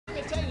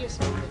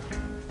this.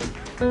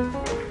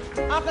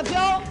 Uncle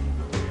Joe,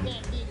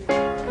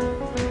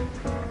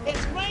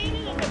 it's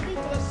raining and the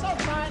people are so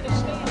fine to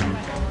stand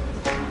around.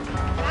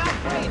 And I'm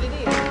afraid it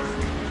is.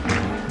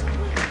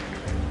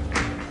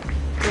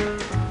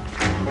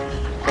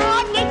 Oh,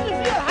 it makes me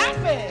feel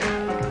happy.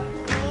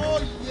 Oh,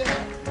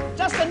 yeah.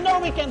 Just to know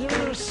we can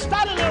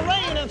start in the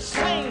rain and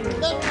sing.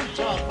 Let me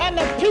talk. And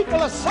the people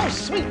are so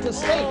sweet to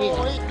stay here.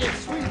 Oh, it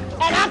gets sweet.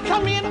 And I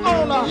come in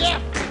on a... Yeah.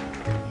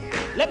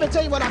 Let me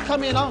tell you what I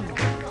come in on.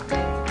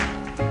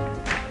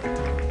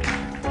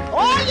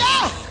 Oh,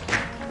 yeah!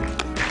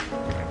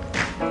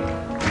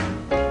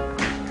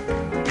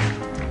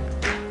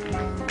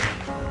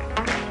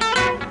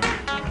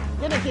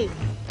 Give me the key.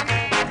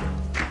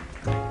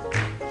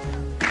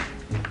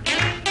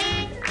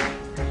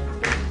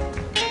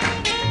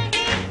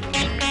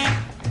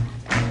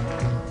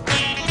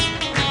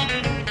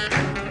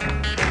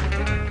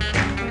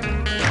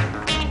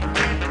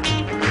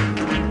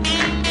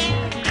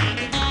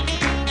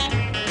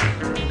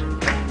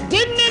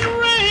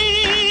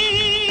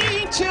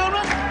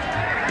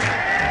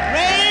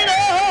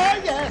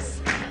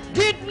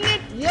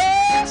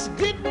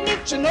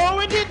 You know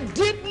it did,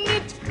 didn't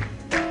it?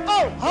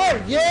 Oh,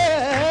 oh,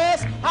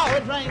 yes, how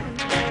it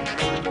rained.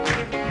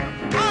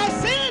 I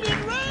said it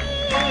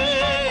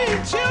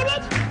rained,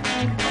 children.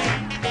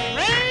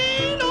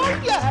 Rain,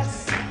 oh,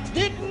 yes,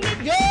 didn't it?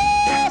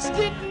 Yes,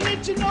 didn't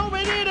it? You know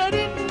it did, or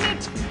didn't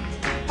it?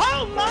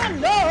 Oh, my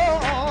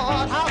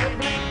Lord, how it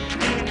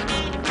rained.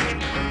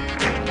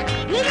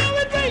 You know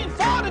it rained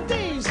 40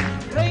 days,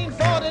 rained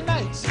 40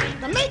 nights.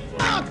 Now make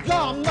my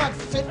garment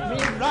fit me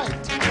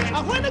right.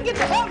 Now when I get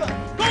to heaven,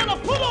 gonna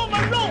put on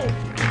my robe,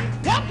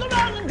 walk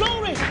around in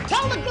glory,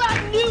 tell the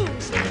glad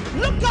news.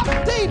 Look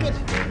up David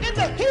in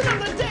the heat of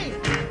the day,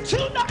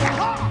 tune up the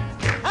harp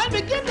and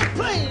begin to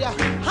play.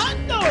 I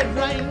know it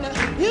rained,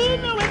 you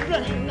know it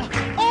rained.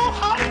 Oh,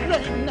 how it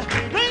rained,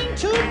 rain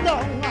too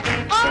long,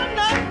 all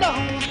night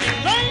long.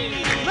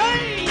 Rain,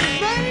 rain,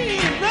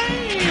 rain,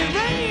 rain,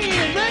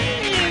 rain,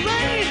 rain,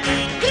 rain.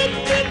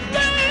 Didn't it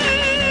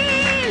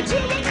rain,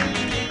 children?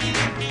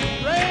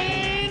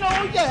 Rain,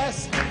 oh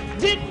yes.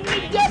 Didn't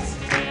it, yes,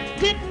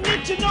 didn't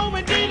it, you know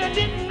it did, or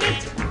didn't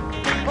it?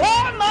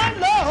 Oh, my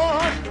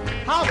Lord,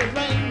 how it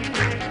rained.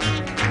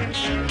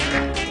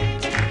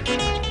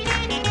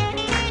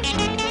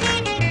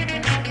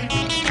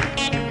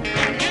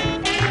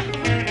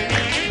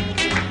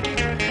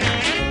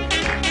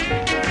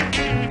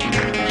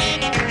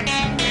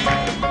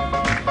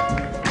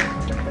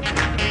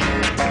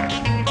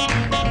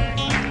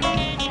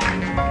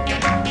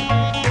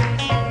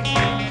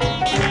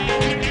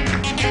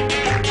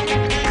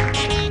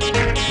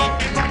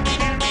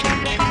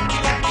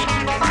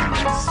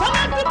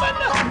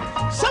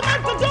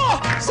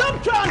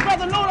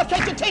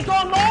 Can't you take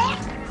on more?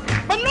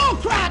 But no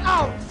cried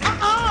out,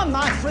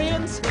 my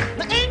friends.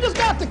 The angels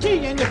got the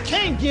key and you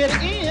can't get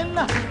in.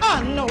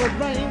 I know it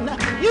rained,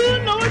 you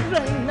know it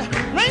rained.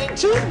 Rain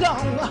too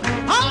long,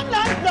 all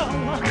night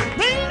long.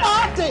 Rain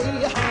all day,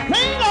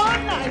 rain all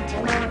night.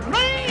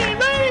 Rain,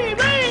 rain,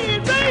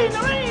 rain, rain,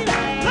 rain.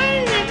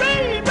 Rain,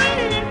 rain,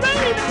 rain,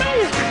 rain,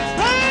 rain.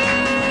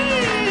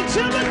 Rain,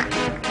 children.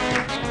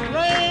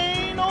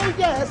 Rain, oh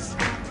yes.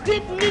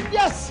 Didn't it,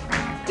 yes.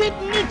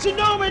 Didn't it, you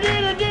know it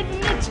did, or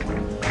didn't it?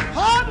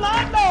 Oh,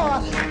 my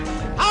Lord,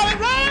 how it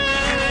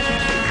rained!